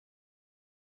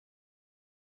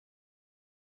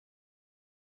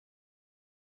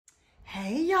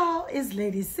Hey y'all, it's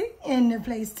Lady C in the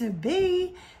place to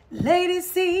be. Lady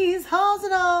C's hauls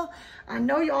it all. I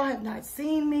know y'all have not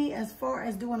seen me as far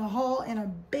as doing a haul in a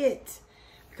bit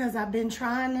because I've been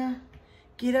trying to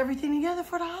get everything together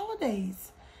for the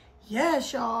holidays.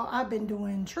 Yes, y'all, I've been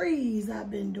doing trees.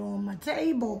 I've been doing my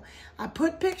table. I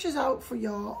put pictures out for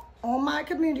y'all on my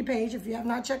community page. If you have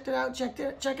not checked it out, check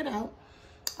it out.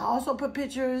 I also put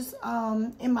pictures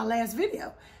in my last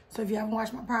video. So if you haven't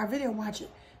watched my prior video, watch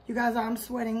it. You guys, I'm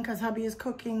sweating because hubby is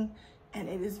cooking and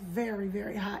it is very,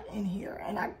 very hot in here.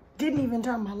 And I didn't even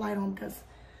turn my light on because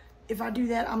if I do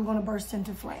that, I'm going to burst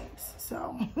into flames.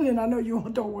 So, and I know you all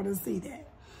don't want to see that.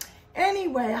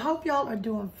 Anyway, I hope y'all are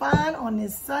doing fine on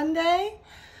this Sunday.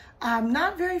 I'm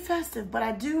not very festive, but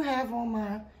I do have on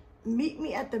my Meet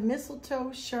Me at the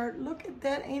Mistletoe shirt. Look at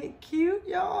that. Ain't it cute,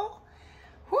 y'all?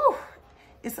 Whew.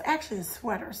 It's actually a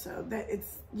sweater, so that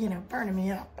it's, you know, burning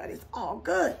me up, but it's all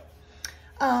good.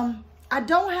 I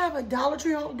don't have a Dollar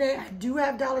Tree haul today. I do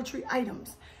have Dollar Tree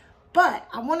items, but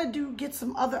I want to get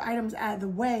some other items out of the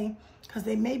way because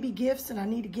they may be gifts and I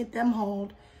need to get them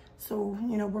hauled. So,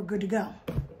 you know, we're good to go.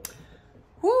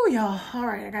 Woo, y'all. All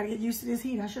right, I got to get used to this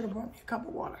heat. I should have brought me a cup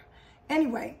of water.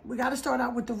 Anyway, we got to start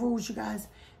out with the rules, you guys.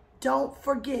 Don't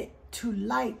forget to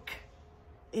like.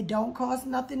 It don't cost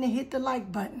nothing to hit the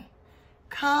like button.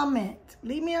 Comment.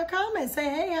 Leave me a comment. Say,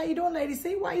 hey, how you doing, Lady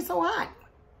C? Why you so hot?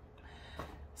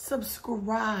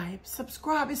 Subscribe.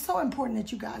 It's so important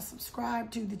that you guys subscribe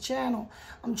to the channel.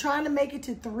 I'm trying to make it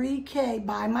to 3K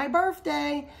by my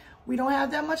birthday. We don't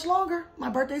have that much longer. My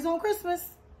birthday's on Christmas.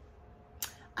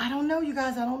 I don't know, you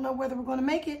guys. I don't know whether we're going to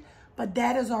make it, but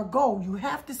that is our goal. You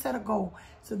have to set a goal.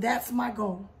 So that's my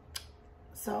goal.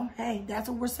 So, hey, that's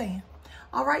what we're saying.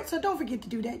 All right, so don't forget to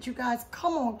do that, you guys.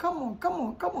 Come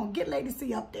on. Get Lady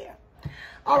C up there.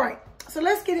 All right, so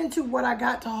let's get into what I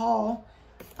got to haul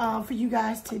for you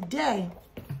guys today.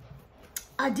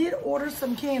 I did order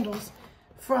some candles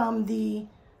from the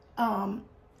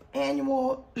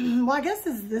annual, well, I guess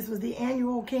this was the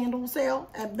annual candle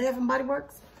sale at Bath & Body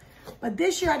Works. But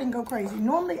this year I didn't go crazy.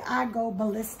 Normally I go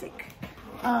ballistic.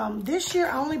 This year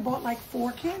I only bought like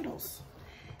 4 candles.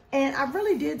 And I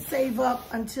really did save up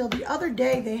until the other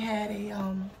day. They had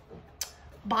a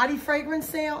body fragrance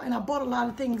sale, and I bought a lot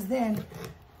of things then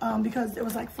because it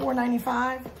was like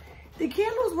 $4.95. The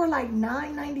candles were like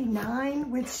 $9.99,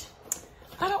 which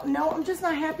I don't know. I'm just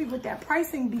not happy with that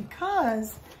pricing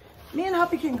because me and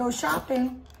hubby can go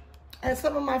shopping at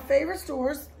some of my favorite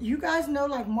stores. You guys know,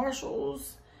 like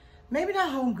Marshall's, maybe not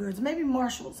Home Goods, maybe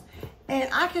Marshall's. And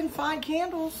I can find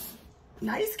candles,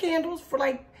 nice candles for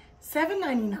like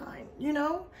 $7.99, you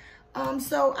know?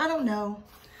 So I don't know.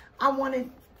 I wanted,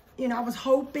 you know, I was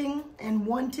hoping and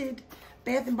wanted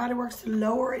Bath & Body Works to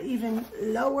lower it even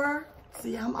lower.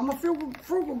 See, I'm a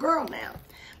frugal girl now.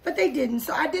 But they didn't,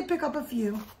 so I did pick up a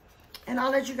few. And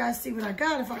I'll let you guys see what I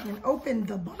got if I can open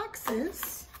the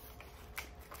boxes.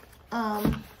 I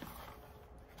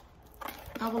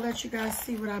will let you guys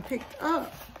see what I picked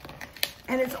up.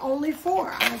 And it's only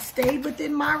 4. I stayed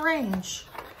within my range.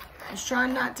 I was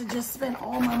trying not to just spend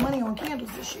all my money on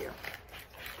candles this year.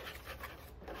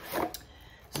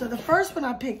 So the first one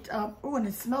I picked up, oh, and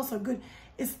it smells so good.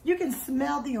 You can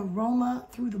smell the aroma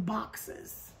through the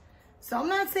boxes. So I'm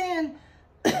not saying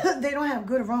they don't have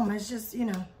good aroma. It's just, you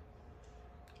know,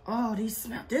 oh, this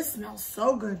smells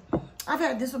so good. I've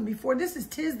had this one before. This is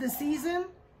 'Tis the Season.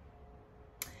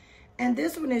 And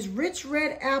this one is Rich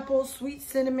Red Apple, Sweet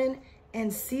Cinnamon,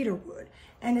 and Cedarwood.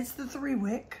 And it's the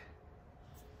 3-wick.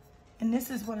 And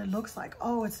this is what it looks like.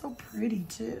 Oh, it's so pretty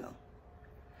too.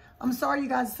 I'm sorry you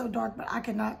guys, it's so dark, but I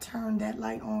cannot turn that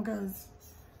light on because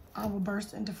I will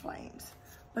burst into flames.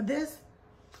 But this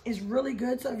is really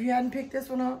good. So if you hadn't picked this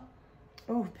one up,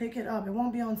 oh, pick it up. It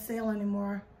won't be on sale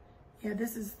anymore. Yeah,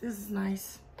 this is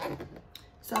nice.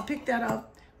 So I picked that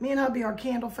up. Me and hubby are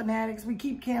candle fanatics. We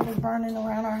keep candles burning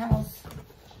around our house.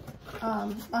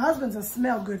 My husband's a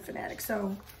smell good fanatic,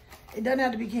 so it doesn't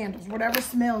have to be candles. Whatever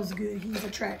smells good, he's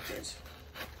attracted.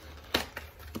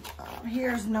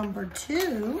 Here's number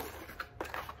 2.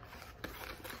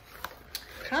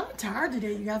 Kind of tired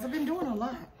today, you guys. I've been doing a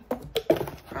lot.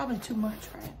 Probably too much,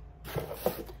 right?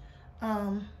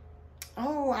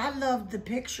 Oh, I love the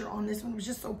picture on this one. It was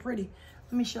just so pretty.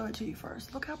 Let me show it to you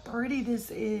first. Look how pretty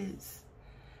this is.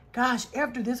 Gosh,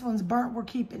 after this one's burnt, we're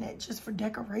keeping it just for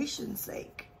decoration's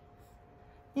sake.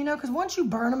 You know, because once you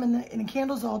burn them and the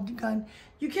candle's all done,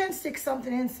 you can stick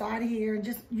something inside of here and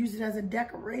just use it as a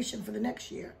decoration for the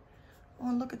next year. Oh,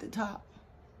 and look at the top.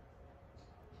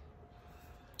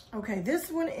 Okay, this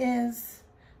one is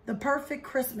the Perfect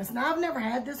Christmas. Now, I've never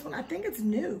had this one. I think it's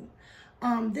new.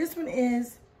 This one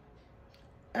is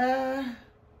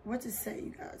What's it say,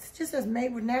 you guys? It just says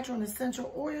made with natural and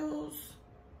essential oils.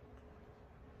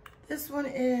 This one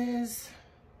is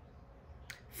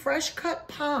fresh cut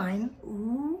pine,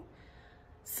 ooh,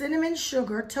 cinnamon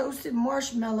sugar, toasted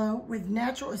marshmallow with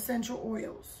natural essential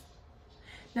oils.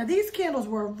 Now these candles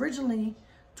were originally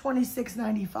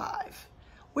 $26.95,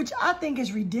 which I think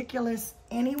is ridiculous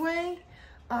anyway.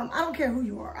 I don't care who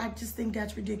you are. I just think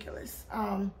that's ridiculous.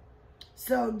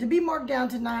 So to be marked down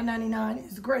to $9.99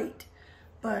 is great,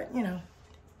 but you know.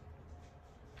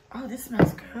 Oh, this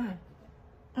smells good.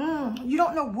 You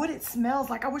don't know what it smells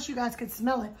like. I wish you guys could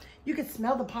smell it. You could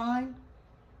smell the pine.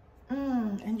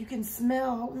 And you can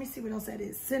smell, let me see what else that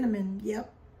is. Cinnamon,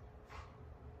 yep.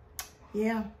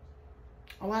 Yeah.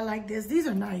 Oh, I like this. These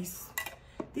are nice.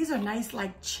 These are nice,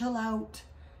 like chill out,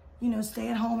 you know, stay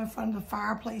at home in front of the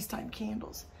fireplace type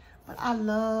candles. But I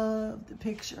love the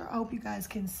picture. I hope you guys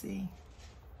can see.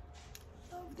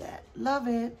 Love that. Love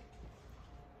it.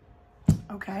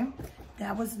 Okay,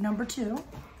 that was number 2.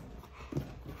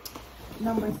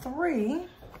 Number 3.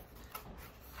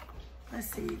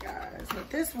 Let's see, you guys, what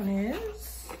this one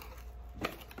is.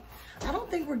 I don't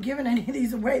think we're giving any of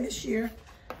these away this year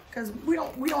because we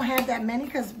don't have that many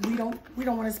because we don't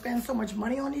want to spend so much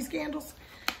money on these candles.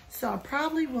 So I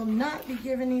probably will not be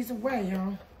giving these away,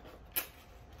 y'all,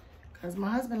 because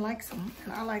my husband likes them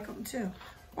and I like them too.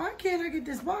 Why can't I get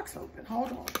this box open?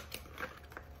 Hold on.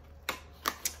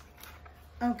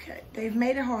 Okay, they've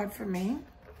made it hard for me.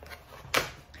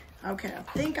 Okay, I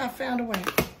think I found a way.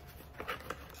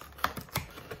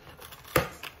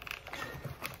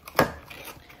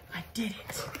 I did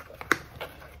it.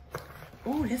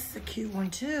 Oh, this is a cute one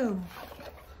too.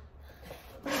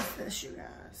 What is this, you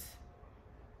guys?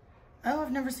 Oh,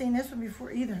 I've never seen this one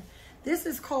before either. This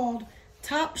is called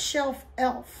Top Shelf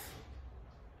Elf.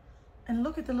 And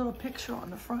look at the little picture on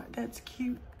the front. That's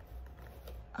cute.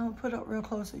 I'm gonna put it up real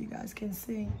close so you guys can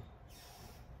see.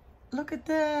 Look at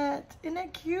that. Isn't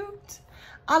that cute?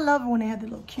 I love it when they have the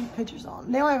little cute pictures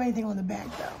on. They don't have anything on the back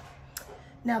though.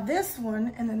 Now this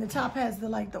one, and then the top has the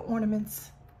like the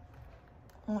ornaments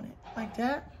on it, like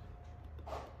that.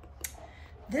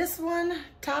 This one,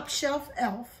 Top Shelf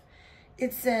Elf.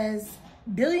 It says,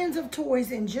 billions of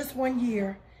toys in just 1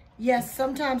 year. Yes,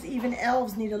 sometimes even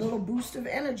elves need a little boost of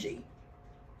energy.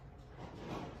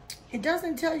 It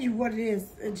doesn't tell you what it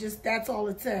is. It just, that's all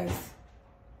it says.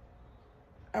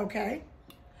 Okay.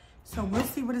 So we'll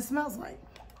see what it smells like.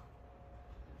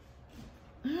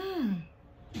 I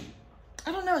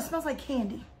don't know. It smells like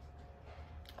candy.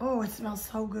 Oh, it smells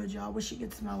so good, y'all. Wish you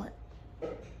could smell it.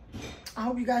 I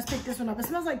hope you guys pick this one up. It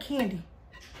smells like candy.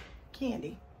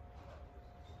 Candy.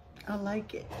 I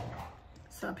like it.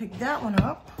 So I picked that one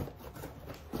up.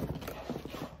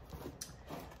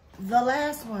 The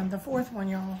last one, the 4th one,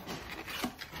 y'all.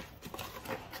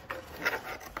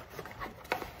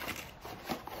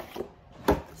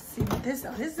 See what this is.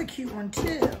 Oh, this is a cute one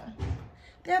too.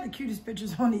 They have the cutest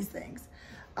pictures on these things.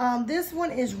 This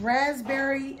one is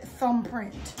Raspberry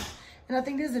Thumbprint. And I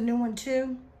think this is a new one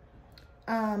too.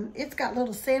 It's got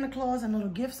little Santa Claus and little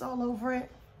gifts all over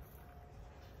it.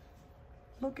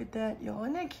 Look at that, y'all.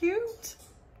 Isn't that cute?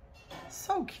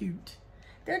 So cute.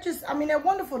 They're just, I mean, they're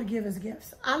wonderful to give as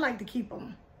gifts. I like to keep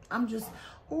them. I'm just,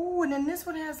 oh, and then this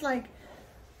one has like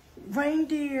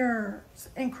reindeer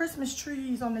and Christmas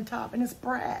trees on the top, and it's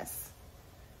brass.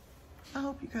 I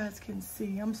hope you guys can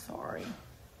see. I'm sorry.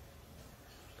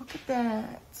 Look at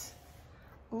that.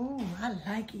 Oh, I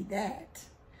like that.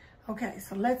 Okay,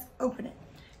 so let's open it.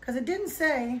 Because it didn't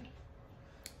say,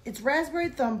 it's Raspberry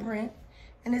Thumbprint,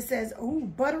 and it says, oh,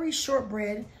 buttery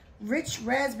shortbread, rich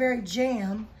raspberry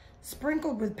jam,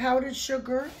 sprinkled with powdered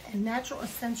sugar and natural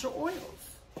essential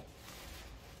oils.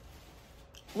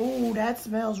 Oh, that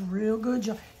smells real good.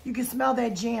 You can smell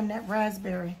that jam, that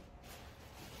raspberry.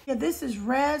 Yeah, this is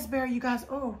raspberry, you guys.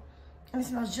 Oh, and it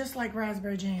smells just like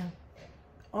raspberry jam.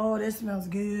 Oh, this smells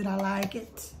good. I like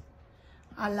it.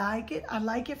 I like it. I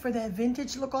like it for that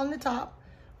vintage look on the top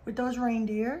with those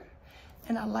reindeer.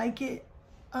 And I like it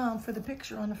for the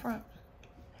picture on the front.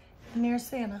 And there's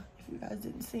Santa, if you guys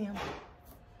didn't see him.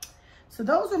 So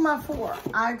those are my 4.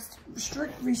 I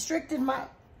restricted myself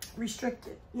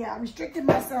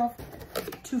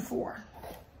to 4.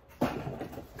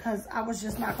 Because I was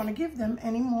just not going to give them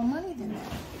any more money than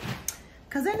that.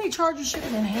 Because then they charge you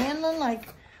shipping and handling.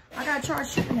 Like, I got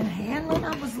charged shipping and handling.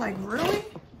 I was like, really?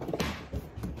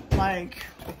 Like,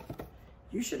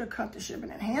 you should have cut the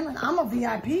shipping and handling. I'm a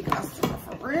VIP customer,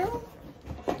 for real.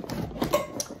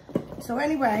 So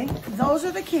anyway, those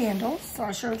are the candles. So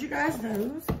I showed you guys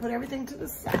those. Put everything to the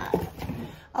side.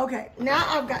 Okay, now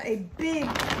I've got a big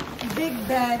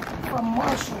bag from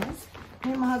Marshalls.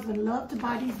 Me and my husband love to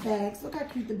buy these bags. Look how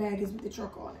cute the bag is with the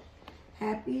truck on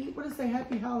it. What does it say?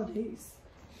 Happy Holidays.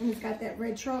 And it's got that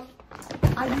red truck.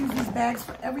 I use these bags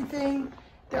for everything.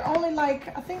 They're only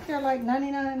like, I think they're like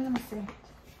 99, let me see.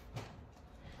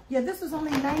 Yeah, this was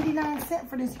only 99 cents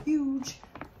for this huge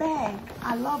bag.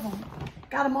 I love them.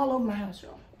 Got them all over my house,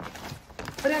 y'all.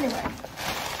 But anyway,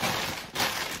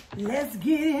 let's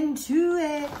get into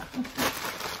it.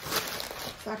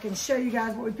 So I can show you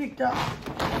guys what we picked up.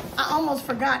 I almost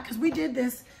forgot because we did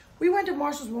this. We went to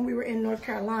Marshall's when we were in North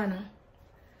Carolina.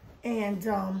 And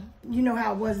you know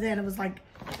how it was then. It was like,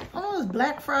 I don't know, it was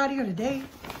Black Friday or the day.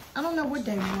 I don't know what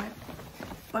day we went.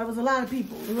 But it was a lot of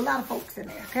people. There were a lot of folks in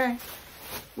there, okay?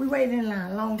 We waited in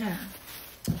line a long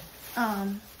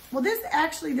time. Well,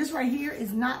 this right here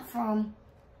is not from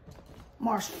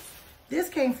Marshall's. This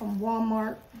came from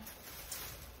Walmart.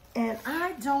 And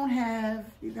I don't have,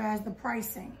 you guys, the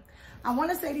pricing. I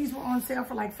want to say these were on sale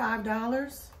for like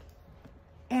 $5.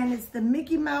 And it's the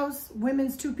Mickey Mouse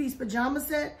women's two-piece pajama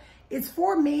set. It's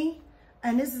for me,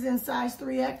 and this is in size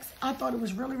 3X. I thought it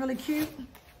was really, really cute.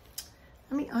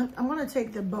 I'm gonna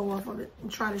take the bow off of it and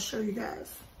try to show you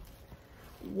guys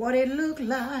what it looked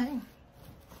like.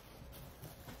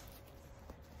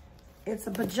 It's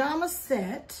a pajama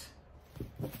set,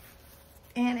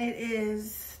 and it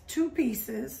is 2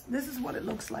 pieces. This is what it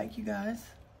looks like, you guys.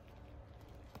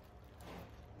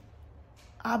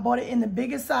 I bought it in the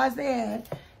biggest size they had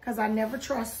because I never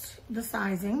trust the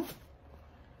sizing.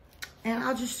 And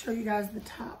I'll just show you guys the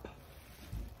top.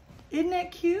 Isn't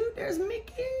that cute? There's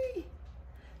Mickey.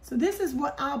 So this is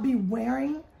what I'll be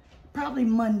wearing probably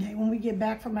Monday when we get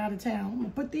back from out of town. I'm gonna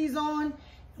put these on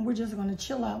and we're just gonna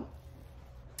chill out.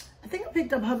 I think I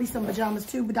picked up hubby some pajamas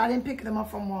too, but I didn't pick them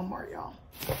up from Walmart, y'all.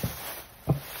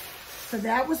 So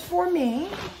that was for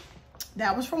me.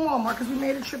 That was from Walmart because we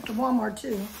made a trip to Walmart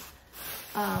too.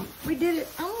 We did it,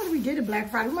 I don't know if we did it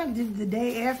Black Friday. We might have did it the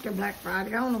day after Black Friday.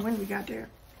 I don't know when we got there.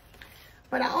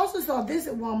 But I also saw this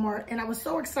at Walmart and I was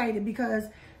so excited because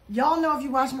y'all know, if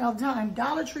you watch me all the time,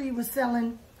 Dollar Tree was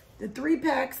selling the 3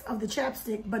 packs of the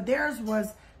chapstick, but theirs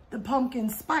was the pumpkin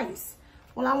spice.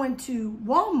 Well, I went to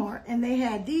Walmart and they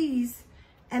had these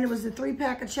and it was a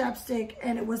 3-pack of chapstick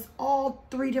and it was all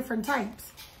 3 different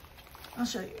types. I'll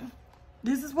show you.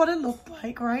 This is what it looked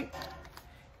like, right?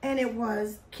 And it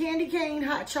was candy cane,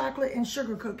 hot chocolate, and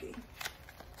sugar cookie.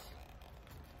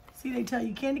 See, they tell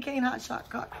you candy cane, hot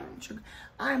chocolate, and sugar.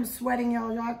 I am sweating,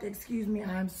 y'all. Y'all have to excuse me.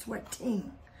 I am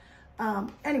sweating.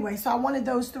 Anyway, so I wanted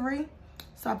those 3.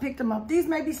 So I picked them up. These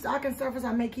may be stocking stuffers.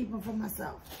 I may keep them for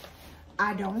myself.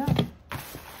 I don't know.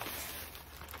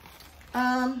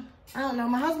 I don't know.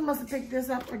 My husband must have picked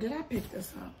this up, or did I pick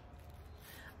this up?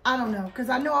 I don't know, because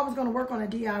I know I was going to work on a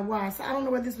DIY. So I don't know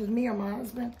whether this was me or my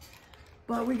husband.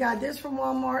 But we got this from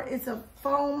Walmart. It's a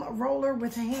foam roller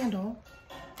with a handle.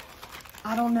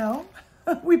 I don't know.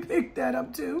 We picked that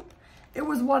up too. It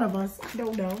was one of us. I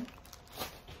don't know.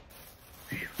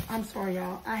 I'm sorry,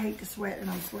 y'all. I hate to sweat and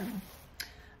I'm sweating.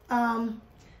 Now,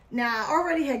 I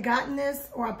already had gotten this,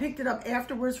 or I picked it up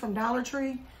afterwards from Dollar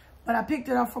Tree, but I picked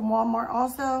it up from Walmart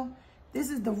also. This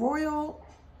is the Royal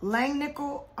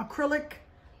Langnickel acrylic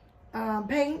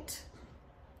paint.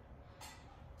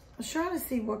 I was trying to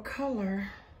see what color.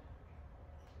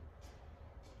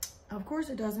 Of course,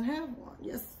 it doesn't have one.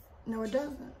 Yes. No, it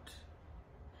doesn't.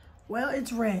 Well,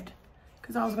 it's red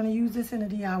because I was going to use this in a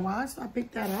DIY, so I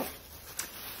picked that up.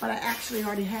 But I actually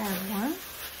already have one.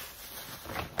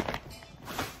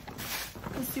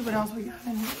 Let's see what else we got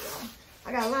in here.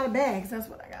 I got a lot of bags. That's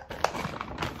what I got.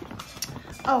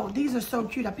 Oh, these are so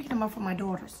cute. I picked them up for my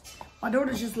daughters. My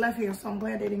daughters just left here, so I'm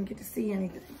glad they didn't get to see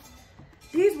anything.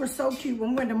 These were so cute.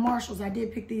 When we went to Marshall's, I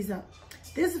did pick these up.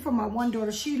 This is for my one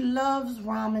daughter. She loves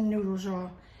ramen noodles, y'all.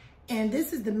 And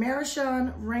this is the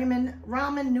Maruchan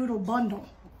ramen noodle bundle.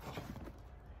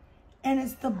 And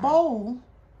it's the bowl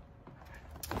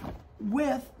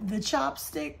with the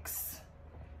chopsticks.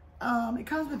 It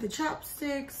comes with the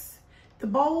chopsticks, the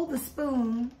bowl, the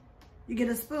spoon. You get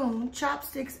a spoon,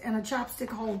 chopsticks, and a chopstick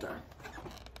holder.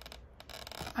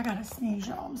 I gotta sneeze,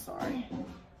 y'all, I'm sorry.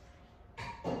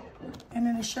 And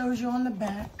then it shows you on the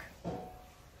back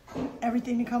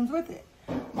everything that comes with it.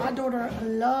 My daughter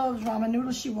loves ramen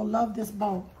noodles. She will love this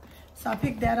bowl. So I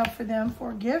picked that up for them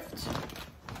for a gift.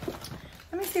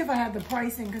 Let me see if I have the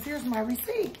pricing, because here's my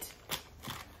receipt.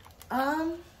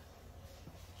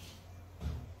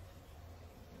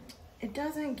 It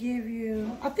doesn't give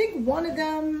you, I think one of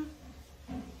them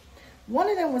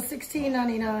was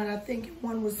 $16.99. I think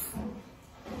one was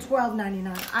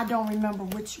 $12.99. I don't remember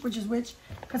which is which,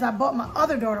 because I bought my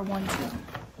other daughter one too.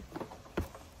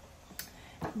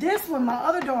 This one, my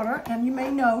other daughter, and you may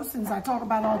know since I talk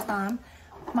about it all the time,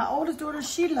 my oldest daughter,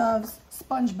 she loves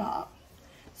SpongeBob.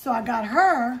 So I got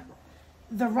her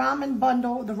the ramen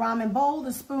bundle, the ramen bowl,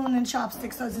 the spoon, and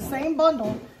chopsticks. So it's the same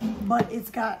bundle, but it's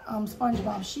got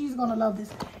SpongeBob. She's gonna love this.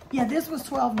 Yeah, this was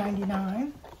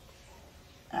 $12.99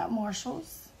 at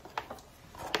Marshall's.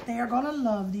 They are gonna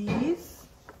love these.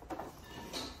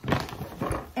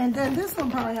 And then this one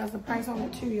probably has the price on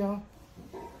it too, y'all.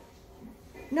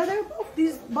 No, they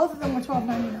were both of them were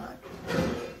 $12.99.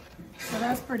 So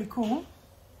that's pretty cool.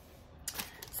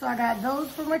 So I got those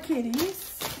for my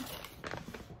kitties.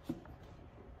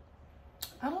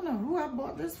 I don't know who I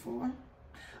bought this for.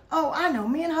 Oh, I know.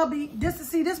 Me and hubby,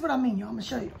 this is what I mean, y'all. I'm gonna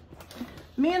show you.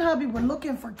 Me and hubby were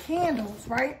looking for candles,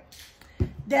 right?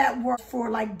 That were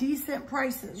for like decent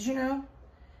prices, you know?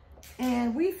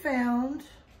 And we found,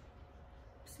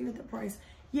 see what the price.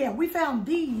 Yeah, we found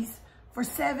these for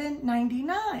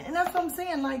 $7.99. And that's what I'm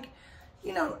saying. Like,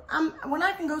 you know, when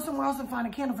I can go somewhere else and find a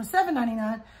candle for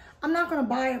 $7.99, I'm not gonna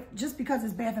buy it just because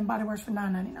it's Bath and Body Works for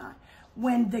 $9.99.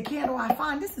 When the candle I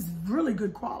find, this is really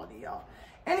good quality, y'all.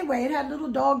 Anyway, it had little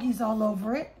doggies all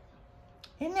over it.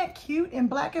 Isn't that cute in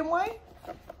black and white?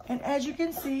 And as you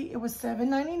can see, it was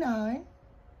 $7.99.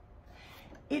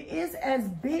 It is as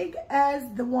big as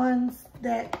the ones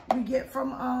that we get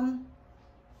from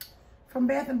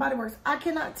Bath and Body Works. I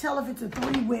cannot tell if it's a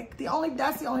 3-wick.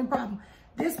 That's the only problem.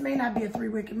 This may not be a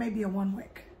 3-wick. It may be a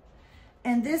 1-wick.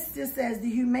 And this just says the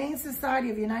Humane Society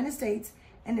of the United States,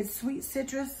 and it's sweet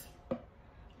citrus.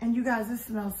 And you guys, this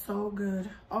smells so good.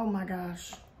 Oh my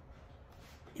gosh.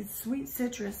 It's sweet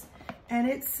citrus. And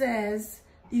it says,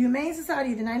 the Humane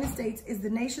Society of the United States is the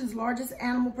nation's largest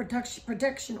animal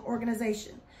protection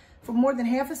organization. For more than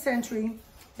half a century,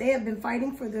 they have been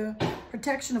fighting for the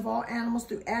protection of all animals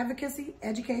through advocacy,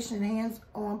 education, and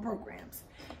hands-on programs.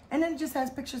 And then it just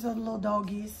has pictures of the little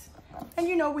doggies. And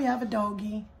you know we have a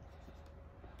doggie.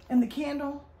 And the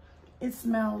candle, it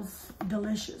smells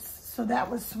delicious. So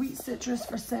that was sweet citrus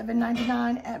for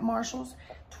 $7.99 at Marshall's.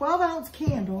 12-ounce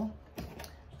candle.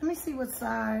 Let me see what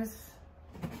size.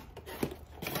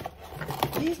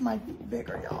 These might be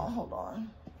bigger, y'all. Hold on.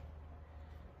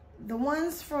 The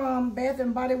ones from Bath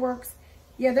and Body Works,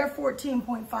 yeah, they're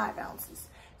 14.5 ounces.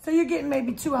 So you're getting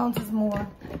maybe 2 ounces more.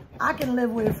 I can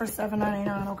live with it for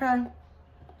 $7.99, okay?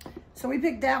 So we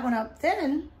picked that one up.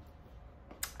 Then,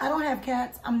 I don't have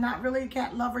cats. I'm not really a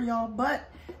cat lover, y'all, but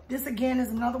this again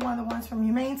is another one of the ones from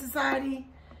Humane Society.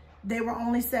 They were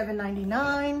only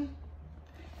 $7.99.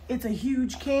 It's a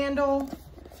huge candle.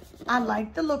 I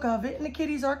like the look of it, and the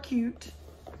kitties are cute.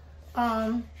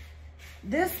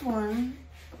 This one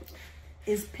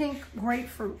is pink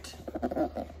grapefruit,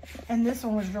 and this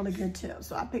one was really good too,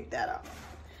 so I picked that up.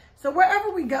 So wherever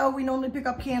we go, we normally pick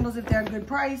up candles if they're a good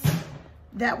price.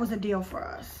 That was a deal for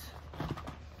us.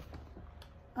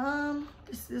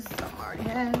 This is something I already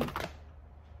had.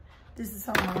 This is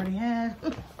something I already had.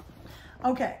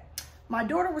 Okay, my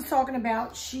daughter was talking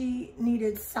about she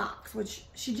needed socks, which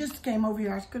she just came over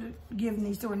here. I could have given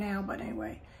these to her now, but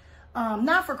anyway.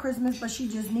 Not for Christmas, but she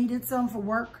just needed some for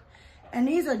work. And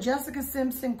these are Jessica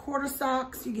Simpson quarter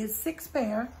socks. You get 6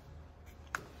 pair.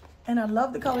 And I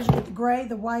love the colors. You get the gray,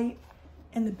 the white,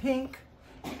 and the pink.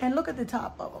 And look at the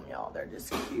top of them, y'all. They're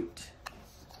just cute.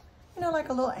 You know, like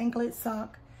a little anklet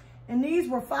sock. And these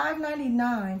were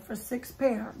 $5.99 for 6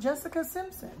 pair. Jessica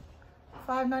Simpson,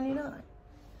 $5.99.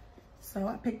 So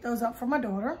I picked those up for my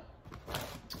daughter.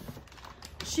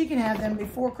 She can have them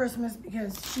before Christmas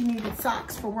because she needed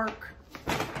socks for work.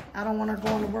 I don't want her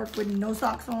going to work with no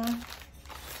socks on.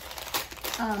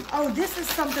 Oh, this is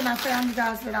something I found, you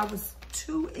guys, that I was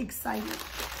too excited.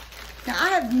 Now, I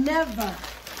have never,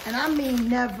 and I mean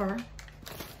never,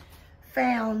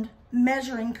 found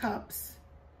measuring cups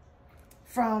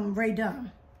from Rae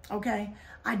Dunn, okay?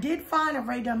 I did find a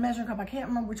Rae Dunn measuring cup. I can't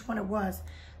remember which one it was.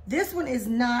 This one is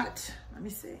not, let me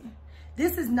see.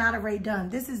 This is not a Rae Dunn.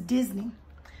 This is Disney.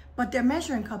 But they're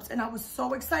measuring cups, and I was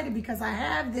so excited because I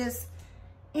have this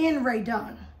in Rae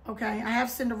Dunn, okay? I have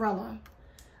Cinderella.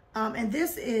 And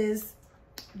this is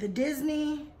the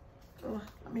Disney, oh,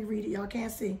 let me read it, y'all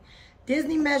can't see.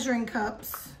 Disney measuring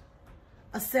cups,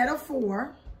 a set of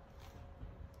 4.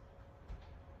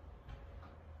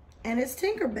 And it's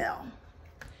Tinkerbell.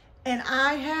 And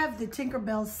I have the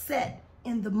Tinkerbell set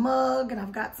in the mug, and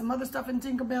I've got some other stuff in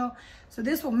Tinkerbell. So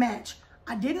this will match.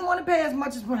 I didn't want to pay as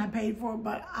much as what I paid for,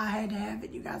 but I had to have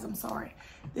it, you guys. I'm sorry.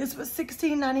 This was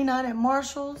 $16.99 at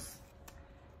Marshall's.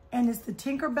 And it's the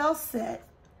Tinkerbell set.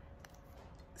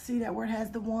 See that where it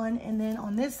has the 1, and then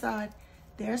on this side,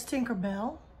 there's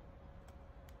Tinkerbell.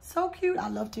 So cute. I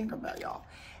love Tinkerbell, y'all.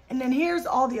 And then here's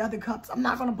all the other cups. I'm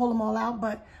not going to pull them all out,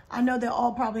 but I know they'll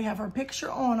all probably have her picture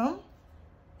on them.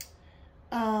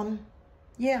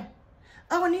 Yeah.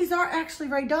 Oh, and these are actually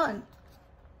Rae Dunn.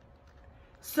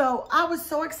 So I was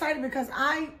so excited because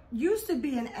I used to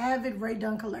be an avid Rae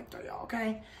Dunn collector, y'all,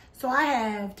 okay? So I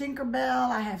have Tinkerbell,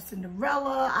 I have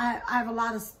Cinderella, I have a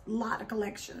lot of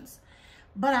collections.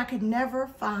 But I could never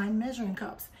find measuring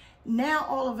cups. Now,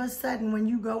 all of a sudden, when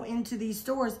you go into these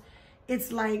stores,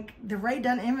 it's like the Rae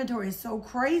Dunn inventory is so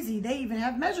crazy. They even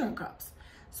have measuring cups.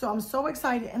 So I'm so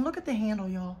excited. And look at the handle,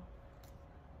 y'all.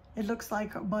 It looks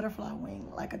like a butterfly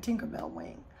wing, like a Tinkerbell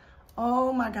wing.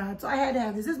 Oh my God. So I had to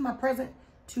have this. This is my present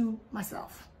to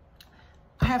myself.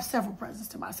 I have several presents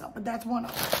to myself, but that's one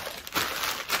of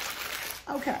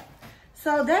them. Okay.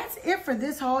 So that's it for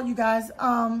this haul, you guys.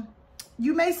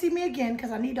 You may see me again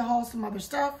because I need to haul some other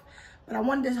stuff, but I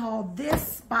wanted to haul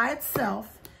this by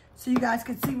itself so you guys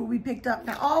could see what we picked up.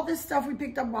 Now, all this stuff we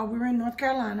picked up while we were in North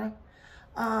Carolina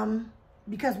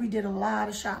because we did a lot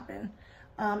of shopping.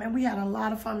 And we had a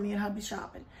lot of fun, me and hubby,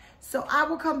 shopping. So I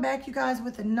will come back, you guys,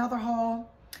 with another haul.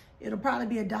 It'll probably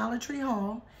be a Dollar Tree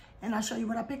haul, and I'll show you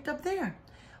what I picked up there.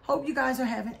 Hope you guys are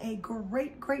having a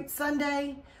great, great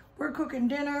Sunday. We're cooking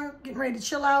dinner, getting ready to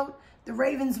chill out. The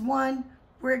Ravens won.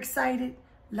 We're excited.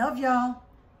 Love y'all.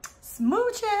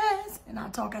 Smooches. And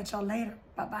I'll talk at y'all later.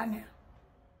 Bye-bye now.